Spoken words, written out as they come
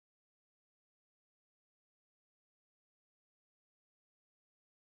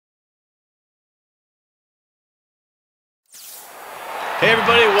Hey,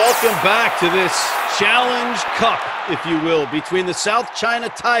 everybody, welcome back to this Challenge Cup, if you will, between the South China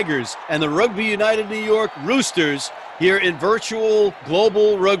Tigers and the Rugby United New York Roosters here in virtual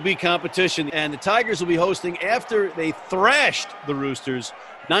global rugby competition. And the Tigers will be hosting after they thrashed the Roosters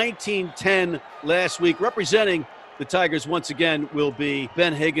 19-10 last week. Representing the Tigers once again will be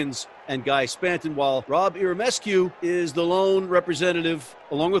Ben Higgins and Guy Spanton, while Rob Iramescu is the lone representative,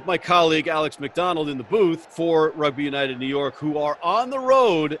 along with my colleague Alex McDonald in the booth for Rugby United New York, who are on the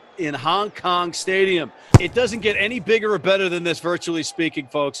road in Hong Kong Stadium. It doesn't get any bigger or better than this, virtually speaking,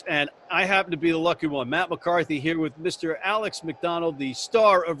 folks, and I happen to be the lucky one. Matt McCarthy here with Mr. Alex McDonald, the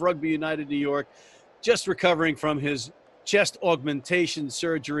star of Rugby United New York, just recovering from his chest augmentation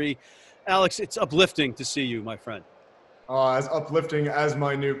surgery. Alex, it's uplifting to see you, my friend. As uplifting as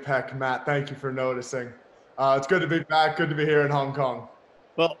my new pec, Matt. Thank you for noticing. It's good to be back. Good to be here in Hong Kong.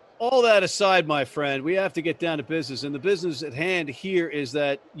 Well, all that aside, my friend, we have to get down to business. And the business at hand here is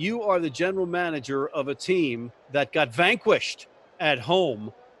that you are the general manager of a team that got vanquished at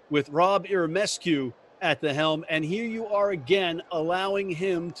home with Rob Iramescu at the helm. And here you are again, allowing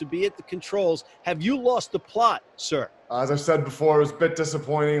him to be at the controls. Have you lost the plot, sir? As I said before, it was a bit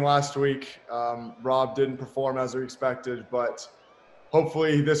disappointing last week. Rob didn't perform as we expected, but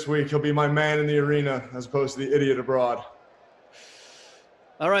hopefully this week he'll be my man in the arena as opposed to the idiot abroad.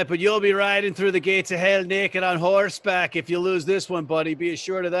 All right, but you'll be riding through the gates of hell naked on horseback if you lose this one, buddy. Be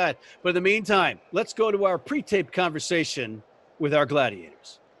assured of that. But in the meantime, let's go to our pre-taped conversation with our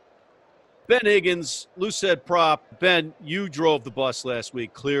gladiators. Ben Higgins, Lucette Prop. Ben, you drove the bus last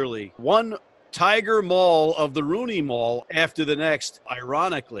week, clearly. One Tiger Mall of the Rooney Mall after the next,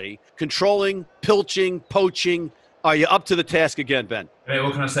 ironically. Controlling, pilching, poaching. Are you up to the task again, Ben? Hey,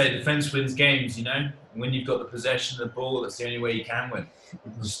 what can I say? Defense wins games, you know? When you've got the possession of the ball, that's the only way you can win.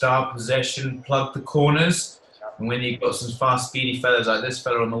 You can start possession, plug the corners, and when you've got some fast, speedy fellas like this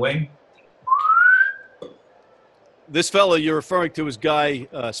fella on the wing. This fella you're referring to is Guy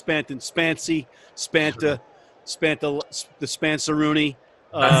Spanton, Spanta, the Spancer-Rooney.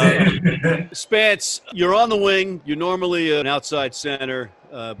 Spance, you're on the wing. You're normally an outside center,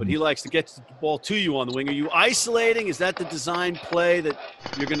 but he likes to get the ball to you on the wing. Are you isolating? Is that the design play that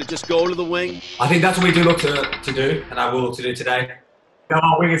you're going to just go to the wing? I think that's what we do look to do, and I will look to do today.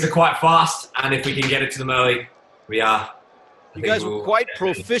 Our wingers are quite fast, and if we can get it to them early, we are. You guys were quite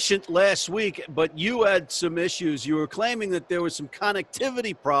proficient last week, but you had some issues. You were claiming that there were some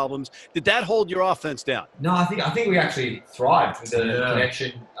connectivity problems. Did that hold your offense down? No, I think we actually thrived with the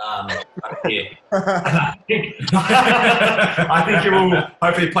connection here. I think it will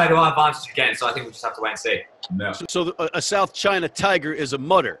hopefully play to our advantage again, so I think we'll just have to wait and see. No. So a South China Tiger is a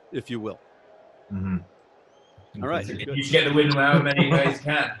mutter, if you will. Mm-hmm. All right. You should get the win however many ways you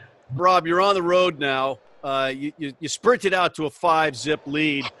can. Rob, you're on the road now. You sprinted out to a 5-zip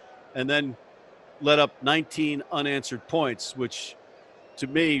lead and then let up 19 unanswered points, which to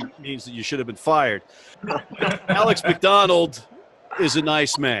me means that you should have been fired. Alex McDonald is a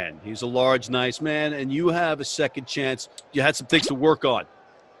nice man. He's a large, nice man, and you have a second chance. You had some things to work on,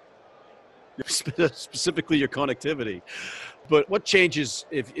 specifically your connectivity. But what changes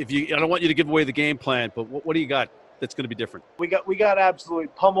if you – I don't want you to give away the game plan, but what do you got that's going to be different? We got absolutely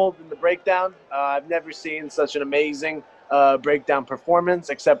pummeled in the breakdown. I've never seen such an amazing breakdown performance,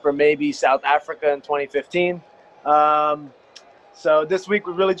 except for maybe South Africa in 2015. So this week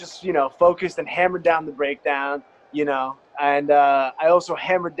we really just, focused and hammered down the breakdown, and I also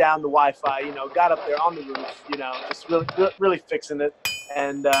hammered down the Wi-Fi, got up there on the roof, just really fixing it.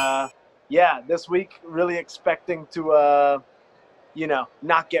 And this week really expecting to,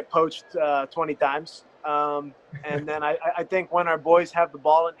 not get poached 20 times. And then I think when our boys have the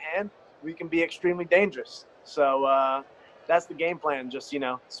ball in hand, we can be extremely dangerous. So that's the game plan. Just,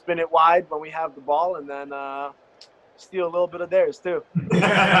 spin it wide when we have the ball and then steal a little bit of theirs too.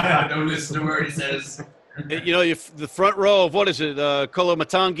 Don't listen to what he says. The front row of, what is it, Kolo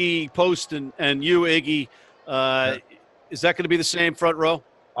Matangi, Post, and you, Iggy, is that going to be the same front row?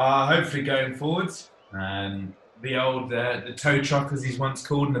 Hopefully going forwards. The old the tow truck, as he's once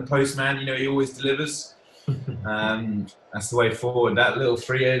called, and the postman, he always delivers. That's the way forward. That little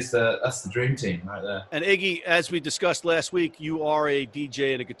three is that's the dream team right there. And Iggy, as we discussed last week, you are a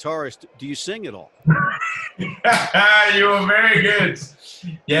DJ and a guitarist. Do you sing at all? You are very good.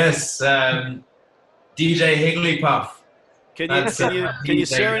 Yes, DJ Higglypuff. Can you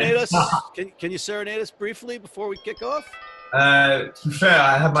serenade us? Can you serenade us briefly before we kick off? To be fair,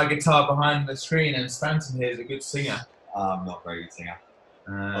 I have my guitar behind the screen, and Spanton here is a good singer. I'm not a very good singer.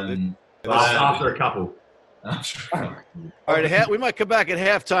 But after a couple. All right, we might come back at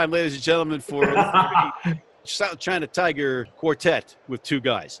halftime, ladies and gentlemen, for South China Tiger quartet with 2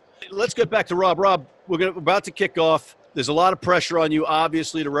 guys. Let's get back to Rob. Rob, we're about to kick off. There's a lot of pressure on you,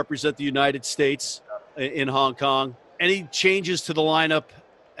 obviously, to represent the United States in Hong Kong. Any changes to the lineup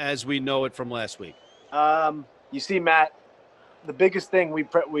as we know it from last week? You see, Matt, the biggest thing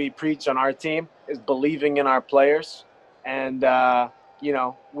we preach on our team is believing in our players. And, you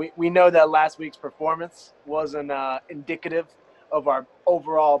know, we know that last week's performance wasn't indicative of our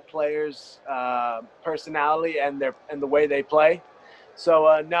overall players' personality and the way they play.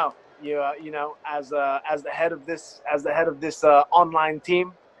 So no, you know, as the head of this online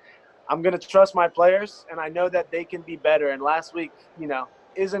team, I'm gonna trust my players, and I know that they can be better. And last week, you know,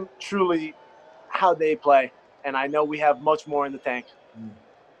 isn't truly how they play, and I know we have much more in the tank.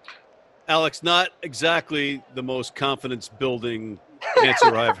 Alex, not exactly the most confidence-building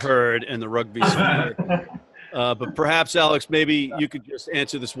answer I've heard in the rugby sphere. But perhaps, Alex, maybe you could just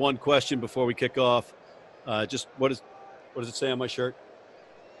answer this one question before we kick off. Just what does it say on my shirt?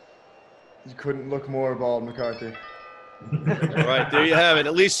 You couldn't look more bald, McCarthy. All right, there you have it.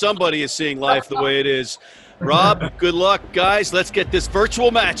 At least somebody is seeing life the way it is. Rob, good luck, guys. Let's get this virtual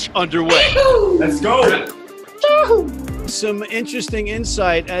match underway. Let's go. Some interesting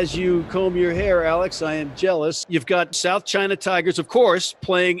insight as you comb your hair, Alex. I am jealous. You've got South China Tigers, of course,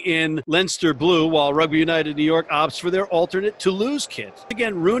 playing in Leinster blue, while Rugby United New York opts for their alternate Toulouse kit.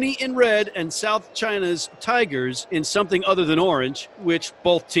 Again, Rooney in red and South China's Tigers in something other than orange, which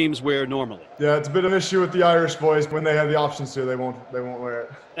both teams wear normally. Yeah, it's a bit of an issue with the Irish boys. When they have the options to, they won't wear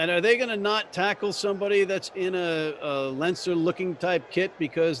it. And are they going to not tackle somebody that's in a Leinster-looking type kit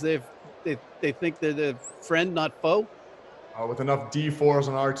because they think they're the friend, not foe? With enough D4s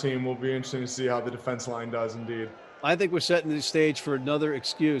on our team, we'll be interesting to see how the defense line does indeed. I think we're setting the stage for another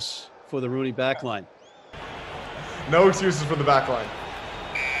excuse for the Rooney backline. No excuses for the backline.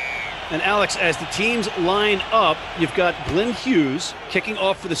 And Alex, as the teams line up, you've got Glenn Hughes kicking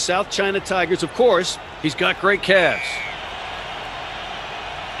off for the South China Tigers. Of course, he's got great calves.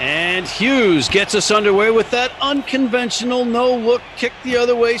 And Hughes gets us underway with that unconventional no-look kick the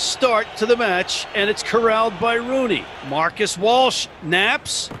other way start to the match, and it's corralled by Rooney. Marcus Walsh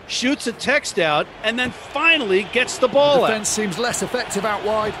naps, shoots a text out, and then finally gets the ball out. Defense seems less effective out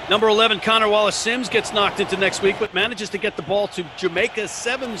wide. Number 11, Connor Wallace-Sims gets knocked into next week, but manages to get the ball to Jamaica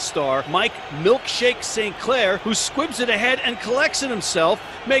 7-star Mike Milkshake St. Clair, who squibs it ahead and collects it himself,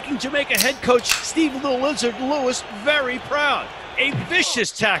 making Jamaica head coach Steve Little Lizard Lewis very proud. A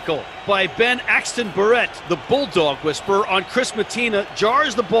vicious tackle by Ben Axton Barrett, the Bulldog Whisperer, on Chris Matina,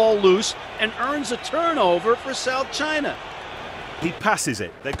 jars the ball loose and earns a turnover for South China. He passes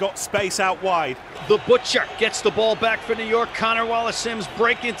it. They've got space out wide. The Butcher gets the ball back for New York. Connor Wallace-Sims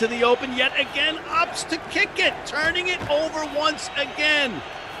break into the open, yet again opts to kick it, turning it over once again.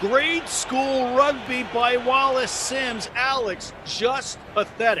 Grade school rugby by Wallace-Sims. Alex, just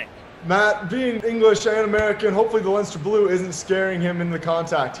pathetic. Matt, being English and American, hopefully the Leinster blue isn't scaring him in the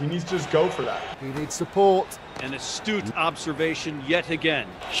contact. He needs to just go for that. He needs support. An astute observation yet again.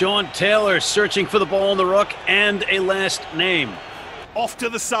 Sean Taylor searching for the ball in the ruck and a last name. Off to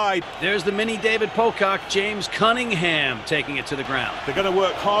the side. There's the mini David Pocock, James Cunningham taking it to the ground. They're going to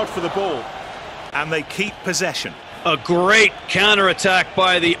work hard for the ball, and they keep possession. A great counterattack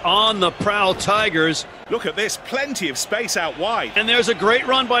by the on-the-prowl Tigers. Look at this, plenty of space out wide. And there's a great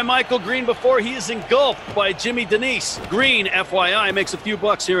run by Michael Green before he is engulfed by Jimmy Denise. Green, FYI, makes a few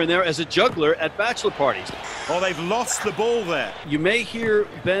bucks here and there as a juggler at bachelor parties. Oh, they've lost the ball there. You may hear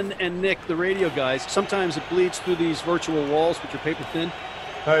Ben and Nick, the radio guys. Sometimes it bleeds through these virtual walls, which are paper thin.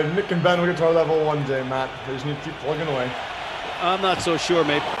 Hey, Nick and Ben will get to our level one day, Matt. They just need to keep plugging away. I'm not so sure,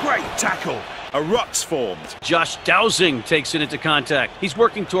 mate. Great tackle. A ruck's formed. Josh Dowsing takes it into contact. He's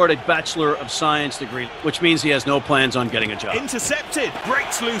working toward a Bachelor of Science degree, which means he has no plans on getting a job. Intercepted.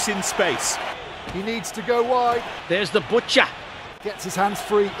 Breaks loose in space. He needs to go wide. There's the Butcher. Gets his hands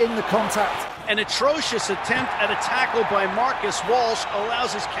free in the contact. An atrocious attempt at a tackle by Marcus Walsh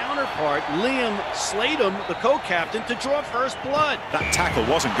allows his counterpart, Liam Slatum, the co-captain, to draw first blood. That tackle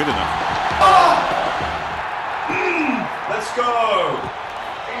wasn't good enough. Let's go.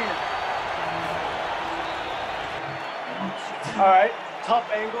 All right, tough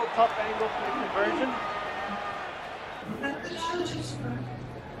angle for the conversion.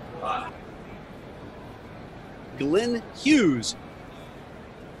 Glenn Hughes.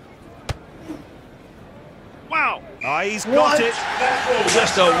 Wow. He's got it.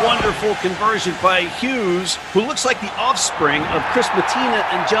 Just a wonderful conversion by Hughes, who looks like the offspring of Chris Matina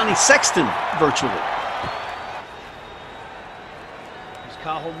and Johnny Sexton virtually.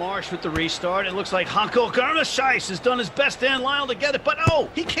 Kyle Rahul Marsh with the restart. It looks like Hanko Garnashais has done his best, Dan Lyle, to get it, but oh,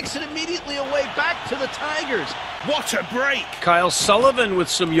 he kicks it immediately away back to the Tigers. What a break! Kyle Sullivan with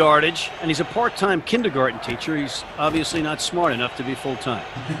some yardage, and he's a part-time kindergarten teacher. He's obviously not smart enough to be full-time.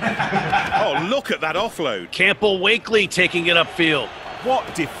 Oh, look at that offload. Campbell Wakely taking it upfield.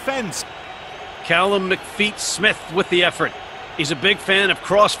 What defense! Callum McFeet Smith with the effort. He's a big fan of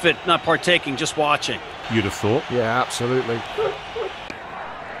CrossFit, not partaking, just watching. You'd have thought. Yeah, absolutely.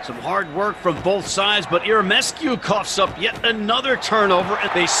 Some hard work from both sides, but Iramescu coughs up yet another turnover,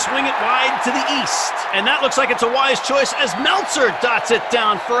 and they swing it wide to the east. And that looks like it's a wise choice as Meltzer dots it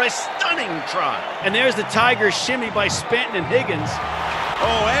down for a stunning try. And there's the Tigers shimmy by Spanton and Higgins.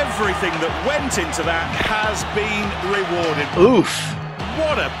 Oh, everything that went into that has been rewarded. Oof.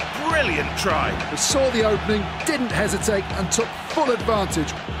 What a brilliant try. They saw the opening, didn't hesitate, and took full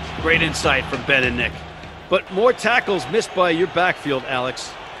advantage. Great insight from Ben and Nick. But more tackles missed by your backfield,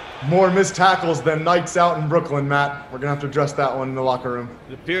 Alex. More missed tackles than nights out in Brooklyn, Matt. We're going to have to address that one in the locker room.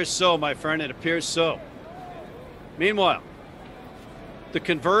 It appears so, my friend. It appears so. Meanwhile, the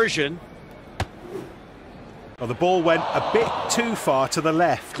conversion. Well, the ball went a bit too far to the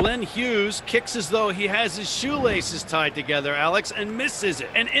left. Glenn Hughes kicks as though he has his shoelaces tied together, Alex, and misses it.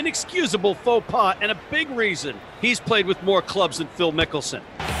 An inexcusable faux pas, and a big reason he's played with more clubs than Phil Mickelson.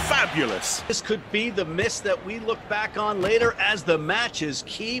 Fabulous. This could be the miss that we look back on later as the match's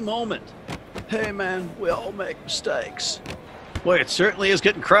key moment. Hey, man, we all make mistakes. Boy, it certainly is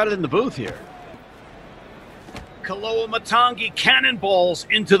getting crowded in the booth here. Kaloa Matangi cannonballs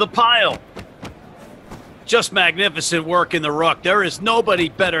into the pile. Just magnificent work in the ruck. There is nobody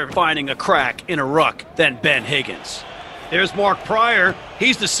better finding a crack in a ruck than Ben Higgins. There's Mark Pryor.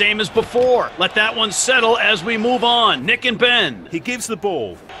 He's the same as before. Let that one settle as we move on. Nick and Ben. He gives the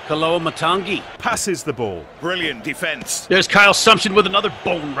ball. Kaloa Matangi Passes the ball. Brilliant defense. There's Kyle Sumption with another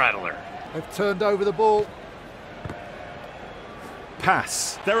bone rattler. They've turned over the ball.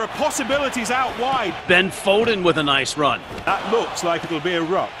 Pass. There are possibilities out wide. Ben Foden with a nice run. That looks like it'll be a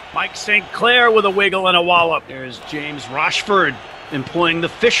ruck. Mike St. Clair with a wiggle and a wallop. There's James Rochford employing the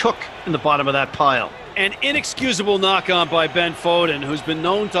fish hook in the bottom of that pile. An inexcusable knock-on by Ben Foden, who's been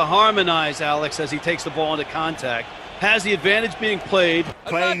known to harmonize, Alex, as he takes the ball into contact. Has the advantage being played.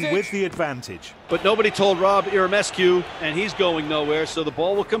 Playing with the advantage. But nobody told Rob Iramescu, and he's going nowhere, so the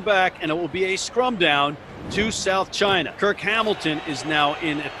ball will come back, and it will be a scrum down to South China. Kirk Hamilton is now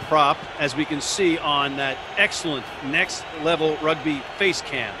in at prop, as we can see on that excellent next-level rugby face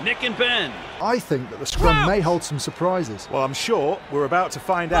cam. Nick and Ben. I think that the scrum may hold some surprises. Well, I'm sure we're about to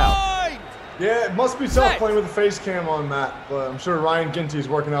find out. Yeah, it must be tough playing with a face cam on, Matt, but I'm sure Ryan Ginty is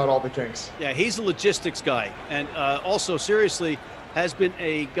working out all the kinks. Yeah, he's a logistics guy, and also, seriously, has been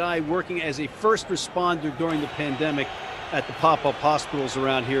a guy working as a first responder during the pandemic at the pop-up hospitals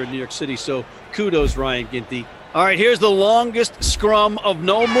around here in New York City, so kudos, Ryan Ginty. All right, here's the longest scrum of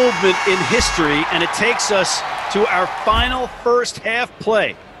no movement in history, and it takes us to our final first half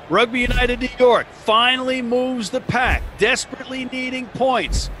play. Rugby United New York finally moves the pack, desperately needing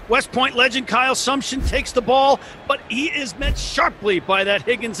points. West Point legend Kyle Sumption takes the ball, but he is met sharply by that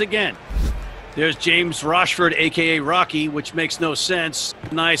Higgins again. There's James Rochford, a.k.a. Rocky, which makes no sense.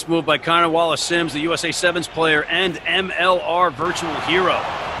 Nice move by Connor Wallace-Sims, the USA Sevens player and MLR Virtual hero.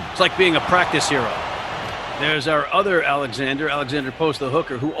 It's like being a practice hero. There's our other Alexander Post, the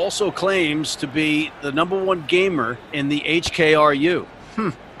hooker, who also claims to be the #1 gamer in the HKRU.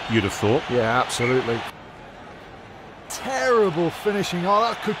 You'd have thought. Yeah, absolutely. Terrible finishing. Oh,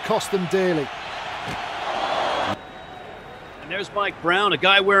 that could cost them dearly. And there's Mike Brown, a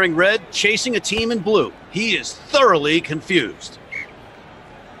guy wearing red, chasing a team in blue. He is thoroughly confused.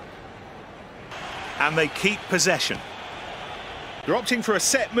 And they keep possession. They're opting for a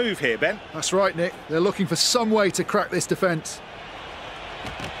set move here, Ben. That's right, Nick. They're looking for some way to crack this defence.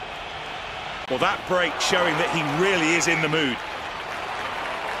 Well, that break showing that he really is in the mood.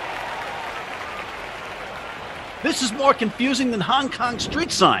 This is more confusing than Hong Kong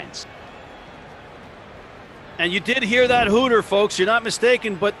street signs. And you did hear that hooter, folks. You're not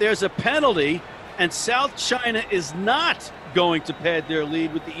mistaken, but there's a penalty, and South China is not going to pad their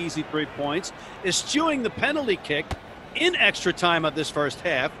lead with the easy 3 points, eschewing the penalty kick in extra time of this first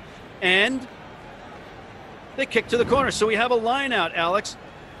half, and they kick to the corner. So we have a line out, Alex.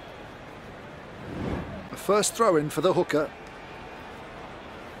 A first throw-in for the hooker.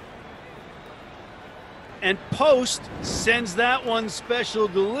 And Post sends that one special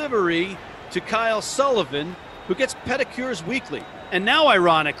delivery to Kyle Sullivan, who gets pedicures weekly. And now,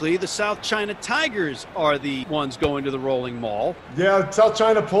 ironically, the South China Tigers are the ones going to the rolling maul. Yeah, South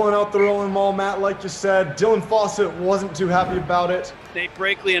China pulling out the rolling maul, Matt, like you said. Dylan Fawcett wasn't too happy about it. Nate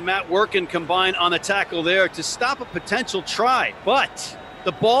Brakely and Matt Workin combine on the tackle there to stop a potential try. But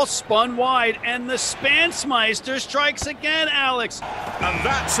the ball spun wide, and the Spansmeister strikes again, Alex. And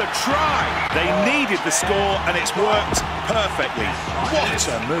that's a try. They needed the score, and it's worked perfectly. What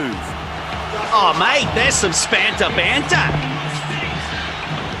a move. Oh, mate, there's some Spanta banter.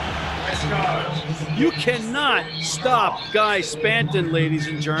 You cannot stop Guy Spanton, ladies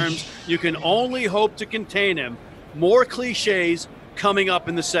and germs. You can only hope to contain him. More cliches coming up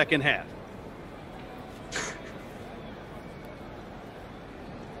in the second half.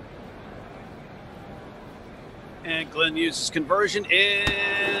 And Glenn Hughes' conversion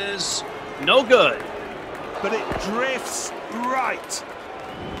is no good. But it drifts right.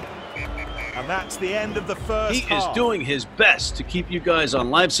 And that's the end of the first He half. is doing his best to keep you guys on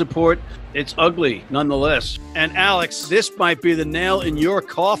live support. It's ugly nonetheless. And Alex, this might be the nail in your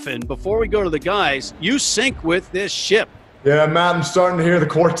coffin. Before we go to the guys, you sink with this ship. Yeah, Matt, I'm starting to hear the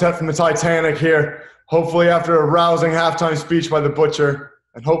quartet from the Titanic here. Hopefully after a rousing halftime speech by the Butcher,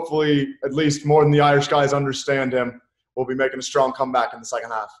 and hopefully at least more than the Irish guys understand him, we'll be making a strong comeback in the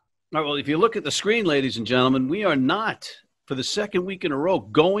second half. All right, well, if you look at the screen, ladies and gentlemen, we are not, for the second week in a row,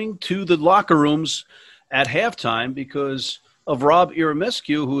 going to the locker rooms at halftime because of Rob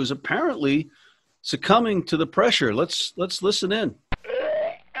Iramescu, who is apparently succumbing to the pressure. Let's listen in.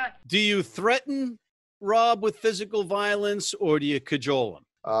 Do you threaten Rob with physical violence, or do you cajole him?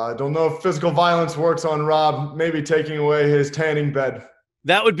 I don't know if physical violence works on Rob, maybe taking away his tanning bed.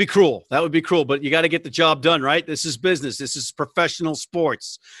 That would be cruel. That would be cruel, but you got to get the job done, right? This is business. This is professional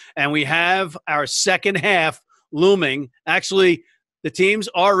sports. And we have our second half looming. Actually, the teams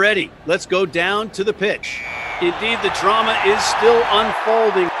are ready. Let's go down to the pitch. Indeed, the drama is still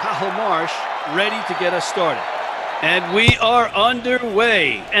unfolding. Cahill Marsh ready to get us started. And we are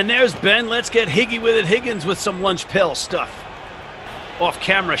underway. And there's Ben. Let's get Higgy with it. Higgins with some lunch pill stuff. Off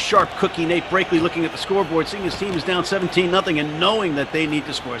camera, sharp cookie Nate Brakely looking at the scoreboard, seeing his team is down 17-0 and knowing that they need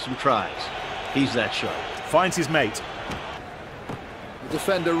to score some tries. He's that sharp. Finds his mate. The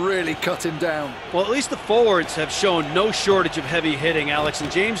defender really cut him down. Well, at least the forwards have shown no shortage of heavy hitting, Alex.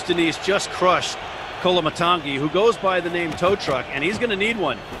 And James Denise just crushed Kolamatangi, who goes by the name Tow Truck, and he's going to need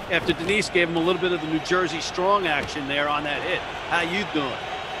one after Denise gave him a little bit of the New Jersey strong action there on that hit. How you doing?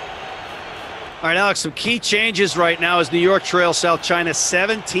 All right, Alex, some key changes right now as New York trails South China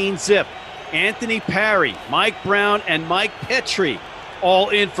 17-0. Anthony Parry, Mike Brown, and Mike Petrie all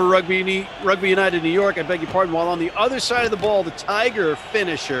in for Rugby United New York. I beg your pardon. While on the other side of the ball, the Tiger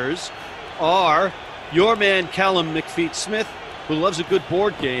finishers are your man Callum McFeet-Smith, who loves a good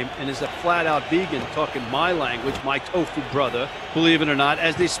board game and is a flat-out vegan, talking my language, my tofu brother, believe it or not,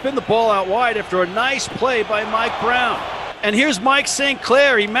 as they spin the ball out wide after a nice play by Mike Brown. And here's Mike St.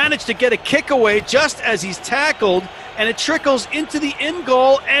 Clair. He managed to get a kick away just as he's tackled, and it trickles into the in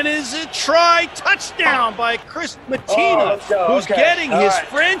goal and is a try touchdown by Chris Matina, who's getting his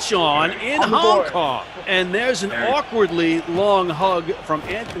French on in Hong Kong. And there's an awkwardly long hug from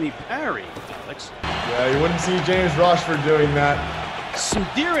Anthony Parry, Alex. Yeah, you wouldn't see James Rochford doing that. Some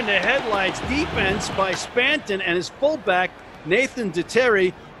deer in the headlights defense by Spanton and his fullback, Nathan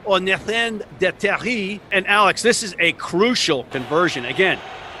Deterry, or Nathan Deterry. And Alex, this is a crucial conversion. Again,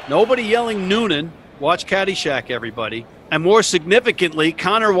 nobody yelling Noonan. Watch Caddyshack, everybody. And more significantly,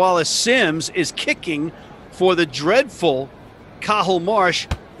 Connor Wallace-Sims is kicking for the dreadful Cahill Marsh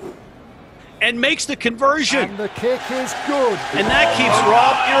and makes the conversion. And the kick is good. And that keeps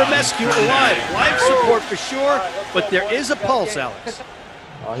Rob Iramescu alive. Life support for sure, but there is a pulse, Alex.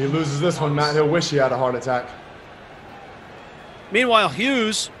 He loses this one, Matt. He'll wish he had a heart attack. Meanwhile,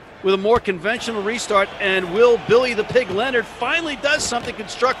 Hughes, with a more conventional restart, and Will Billy the Pig Leonard finally does something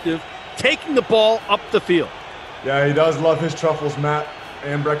constructive, taking the ball up the field. Yeah, he does love his truffles, Matt,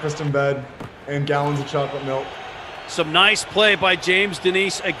 and breakfast in bed, and gallons of chocolate milk. Some nice play by James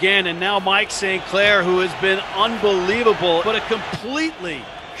Denise again, and now Mike St. Clair, who has been unbelievable, but a completely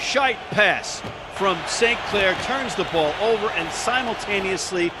shite pass from St. Clair turns the ball over and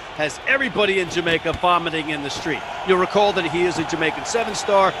simultaneously has everybody in Jamaica vomiting in the street. You'll recall that he is a Jamaican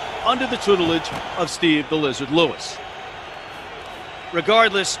 7-star under the tutelage of Steve the Lizard Lewis.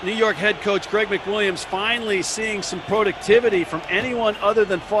 Regardless, New York head coach Greg McWilliams finally seeing some productivity from anyone other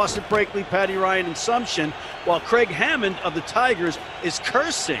than Fawcett, Brakely, Paddy Ryan, and Sumption, while Craig Hammond of the Tigers is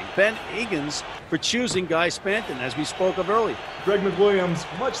cursing Ben Higgins for choosing Guy Spanton, as we spoke of earlier. Greg McWilliams,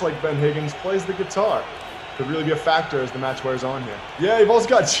 much like Ben Higgins, plays the guitar. could really be a factor as the match wears on here. Yeah, you've also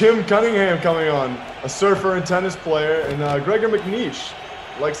got Jim Cunningham coming on, a surfer and tennis player, and Gregor McNeish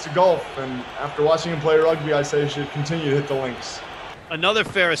likes to golf, and after watching him play rugby, I say he should continue to hit the links. Another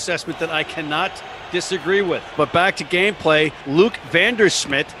fair assessment that I cannot disagree with. But back to gameplay, Luke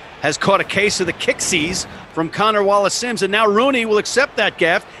Vandersmit has caught a case of the kicksies from Connor Wallace-Sims, and now Rooney will accept that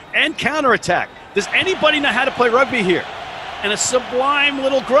gaff and counterattack. Does anybody know how to play rugby here? And a sublime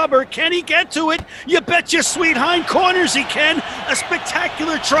little grubber. Can he get to it? You bet your sweet hind corners he can. A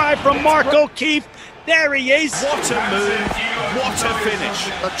spectacular try from Mark O'Keefe. There he is. What a move, what a finish.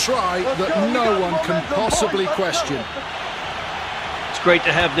 A try that no one can possibly question. It's great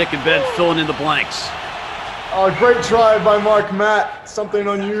to have Nick and Ben filling in the blanks. Oh, great try by Mark Matt. Something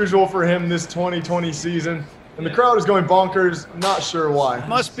unusual for him this 2020 season. And the crowd is going bonkers, not sure why.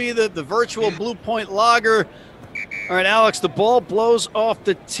 Must be the virtual Blue Point Lager. All right, Alex, the ball blows off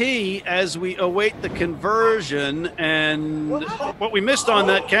the tee as we await the conversion. And what we missed on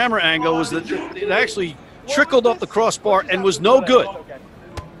that camera angle was that it actually trickled off the crossbar and was no good.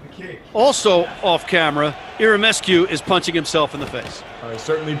 Also off camera, Iramescu is punching himself in the face. He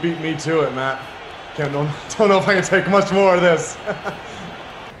certainly beat me to it, Matt. Don't know if I can take much more of this.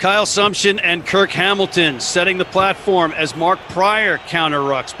 Kyle Sumption and Kirk Hamilton setting the platform as Mark Pryor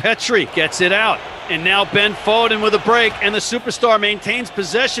counter-rucks. Petrie gets it out. And now Ben Foden with a break, and the superstar maintains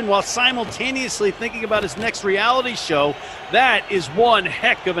possession while simultaneously thinking about his next reality show. That is one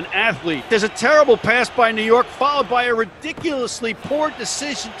heck of an athlete. There's a terrible pass by New York, followed by a ridiculously poor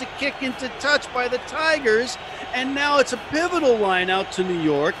decision to kick into touch by the Tigers. And now it's a pivotal line out to New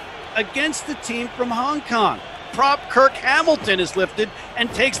York against the team from Hong Kong. Prop Kirk Hamilton is lifted and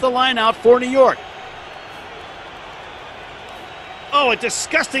takes the line out for New York. Oh, a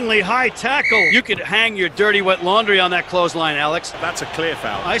disgustingly high tackle. You could hang your dirty, wet laundry on that clothesline, Alex. That's a clear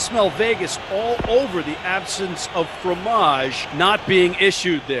foul. I smell Vegas all over the absence of fromage not being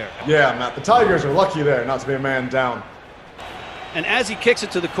issued there. Yeah, Matt, the Tigers are lucky there not to be a man down. And as he kicks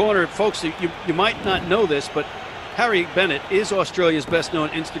it to the corner, folks, you might not know this, but Harry Bennett is Australia's best-known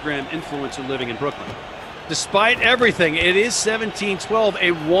Instagram influencer living in Brooklyn. Despite everything, it is 17-12,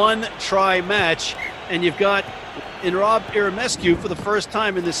 a one-try match, and you've got in Rob Iramescu for the first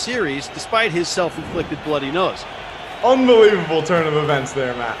time in this series, despite his self-inflicted bloody nose. Unbelievable turn of events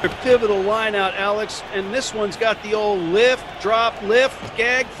there, Matt. A pivotal line out, Alex, and this one's got the old lift, drop, lift,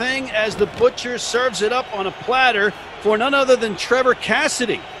 gag thing as the Butcher serves it up on a platter for none other than Trevor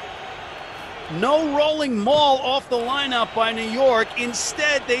Cassidy. No rolling maul off the line out by New York.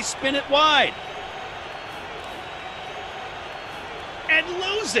 Instead, they spin it wide. And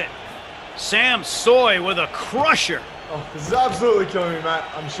lose it. Sam Soy with a crusher. Oh, this is absolutely killing me, Matt.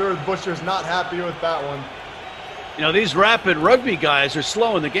 I'm sure the Butcher's not happy with that one. You know, these rapid rugby guys are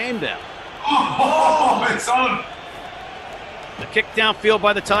slowing the game down. Oh, it's on. The kick downfield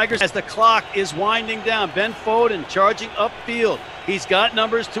by the Tigers as the clock is winding down. Ben Foden charging upfield. He's got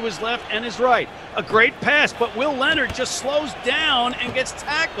numbers to his left and his right. A great pass, but Will Leonard just slows down and gets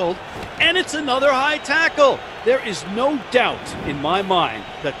tackled, and it's another high tackle. There is no doubt in my mind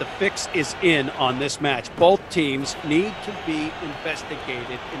that the fix is in on this match. Both teams need to be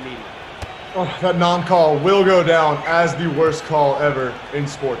investigated immediately. Oh, that non-call will go down as the worst call ever in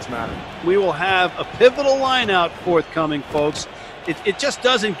sports, Matt. We will have a pivotal line out forthcoming, folks. It just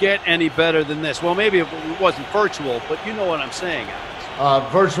doesn't get any better than this. Well, maybe it wasn't virtual, but you know what I'm saying,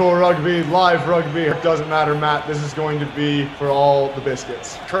 Alex. Virtual rugby, live rugby, it doesn't matter, Matt. This is going to be for all the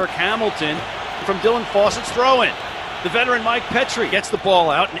biscuits. Kirk Hamilton from Dylan Fawcett's throw-in. The veteran Mike Petrie gets the ball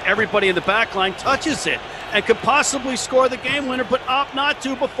out, and everybody in the back line touches it and could possibly score the game winner, but opt not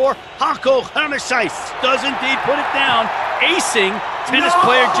to before Hako Hammerseis does indeed put it down, acing tennis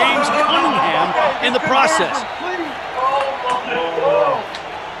player James Cunningham in the process.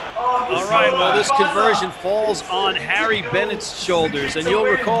 All right, well, this conversion falls on Harry Bennett's shoulders. And you'll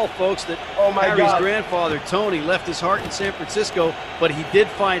recall, folks, that Harry's grandfather, Tony, left his heart in San Francisco, but he did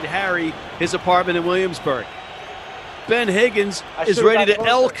find Harry his apartment in Williamsburg. Ben Higgins is ready to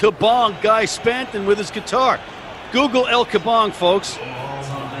El Kabong Guy Spanton with his guitar. Google El Kabong, folks.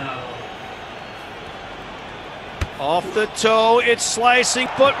 Off the toe, it's slicing,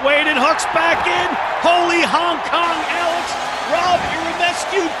 but Wade and hooks back in. Holy Hong Kong, Alex. Rob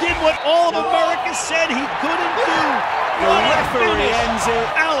Iramescu did what all of America said he couldn't do. The referee ends it.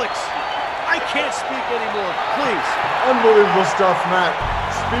 Alex, I can't speak anymore, please. Unbelievable stuff, Matt.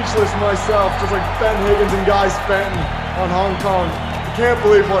 Speechless myself, just like Ben Higgins and Guy Spanton on Hong Kong. I can't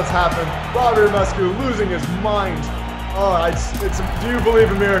believe what's happened. Rob Iramescu losing his mind. Oh, do you believe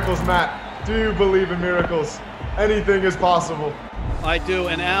in miracles, Matt? Do you believe in miracles? Anything is possible. I do,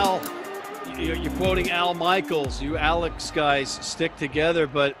 and Al, You're quoting Al Michaels. You Alex guys stick together.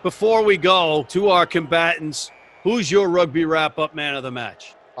 But before we go to our combatants, who's your rugby wrap-up man of the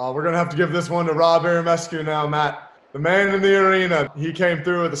match? We're going to have to give this one to Rob Aramescu now, Matt. The man in the arena. He came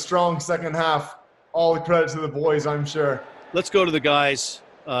through with a strong second half. All the credit to the boys, I'm sure. Let's go to the guys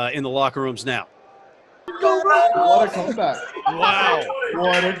in the locker rooms now. What a comeback. Wow.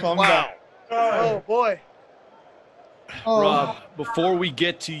 What a comeback. Wow. Oh, boy. Rob, before we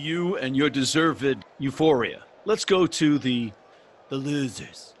get to you and your deserved euphoria, let's go to the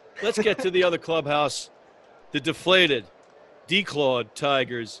losers. Let's get to the other clubhouse, the deflated, declawed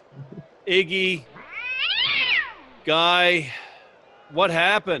Tigers. Iggy, Guy, what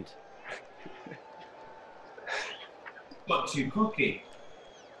happened? Got too cocky.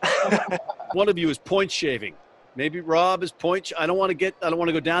 One of you is point shaving. Maybe Rob is point. I don't want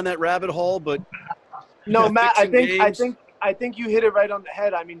to go down that rabbit hole, but No, Matt, I fixing think you hit it right on the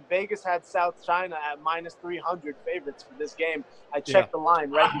head. I mean, Vegas had South China at minus 300 favorites for this game. I checked the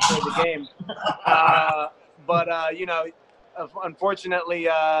line right before the game. But you know, unfortunately,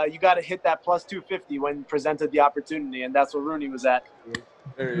 you got to hit that plus 250 when presented the opportunity, and that's what Rooney was at.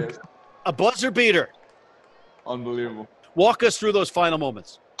 There he is. a buzzer beater. Unbelievable. Walk us through those final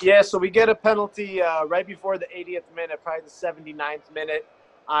moments. Yeah, so we get a penalty right before the 80th minute, probably the 79th minute.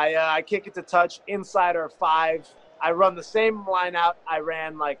 I kick it to touch inside our 5. I run the same line out I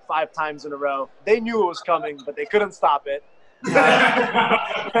ran like 5 times in a row. They knew it was coming, but they couldn't stop it. Then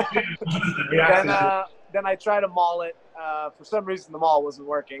I try to maul it. For some reason, the maul wasn't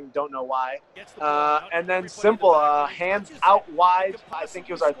working. Don't know why. And then simple, hands out wide. I think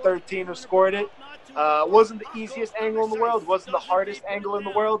it was our 13 who scored it. Wasn't the easiest angle in the world. Wasn't the hardest angle in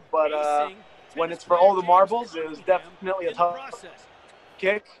the world. But when it's for all the marbles, it was definitely a tough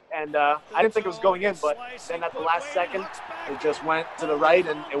kick. And I didn't think it was going in. But then at the last second, it just went to the right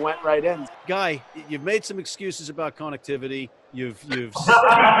and it went right in. Guy, you've made some excuses about connectivity. You've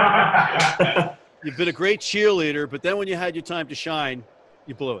You've been a great cheerleader, but then when you had your time to shine,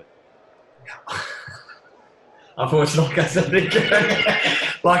 you blew it. Unfortunately,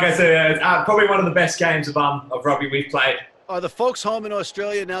 like I said, probably one of the best games of rugby we've played. Are the folks home in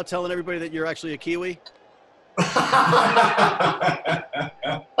Australia now telling everybody that you're actually a Kiwi? I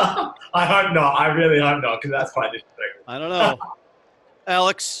hope not. I really hope not, because that's quite disrespectful. I don't know.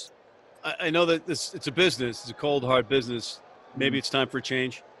 Alex, I know that it's a business. It's a cold, hard business. Maybe it's time for a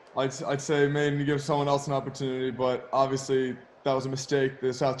change. I'd say maybe to give someone else an opportunity, but obviously that was a mistake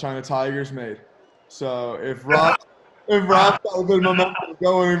the South China Tigers made. So if Rob's got a good momentum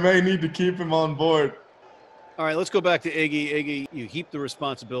going, we may need to keep him on board. All right, let's go back to Iggy. Iggy, you heap the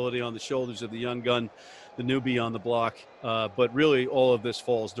responsibility on the shoulders of the young gun, the newbie on the block, but really all of this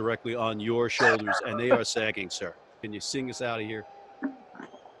falls directly on your shoulders, and they are sagging, sir. Can you sing us out of here?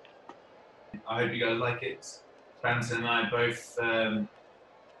 I hope you guys like it. Spencer and I both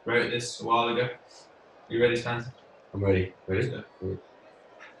wrote this a while ago. Are you ready, Spencer? I'm ready. Ready?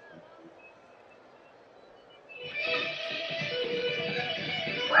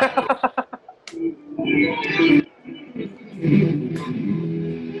 Yeah.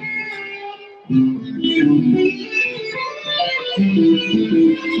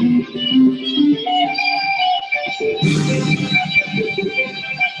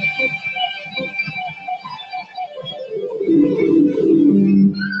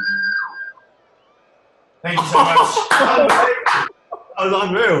 Thank you so much. That was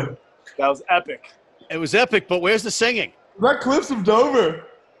unreal. That was epic. It was epic, but where's the singing? That Cliffs of Dover.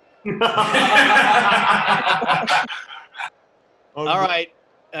 All right.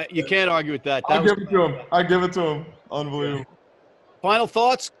 You can't argue with that. I'll give it to him. I give it to him. Unbelievable. Final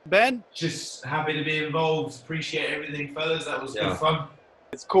thoughts, Ben? Just happy to be involved. Appreciate everything, fellas. That was good fun.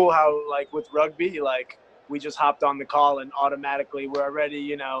 It's cool how, like, with rugby, like, we just hopped on the call and automatically we're already,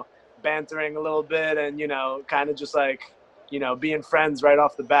 you know, bantering a little bit and, you know, kind of just like, you know, being friends right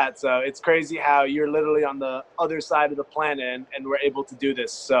off the bat. So it's crazy how you're literally on the other side of the planet and we're able to do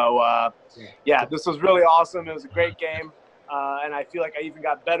this. So, yeah, this was really awesome. It was a great game. And I feel like I even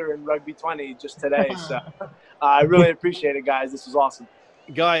got better in Rugby 20 just today. So I really appreciate it, guys. This was awesome.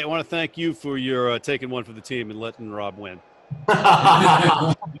 Guy, I want to thank you for your taking one for the team and letting Rob win.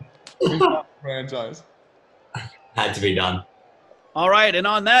 Franchise. Had to be done. All right, and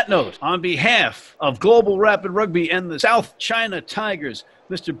on that note, on behalf of Global Rapid Rugby and the South China Tigers,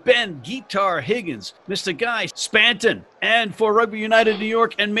 Mr. Ben Guitar Higgins, Mr. Guy Spanton, and for Rugby United New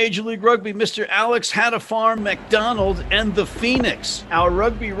York and Major League Rugby, Mr. Alex Hadafarm McDonald and the Phoenix, our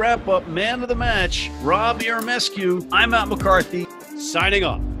rugby wrap-up man of the match, Rob Aramescu, I'm Matt McCarthy, signing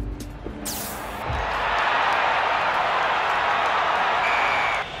off.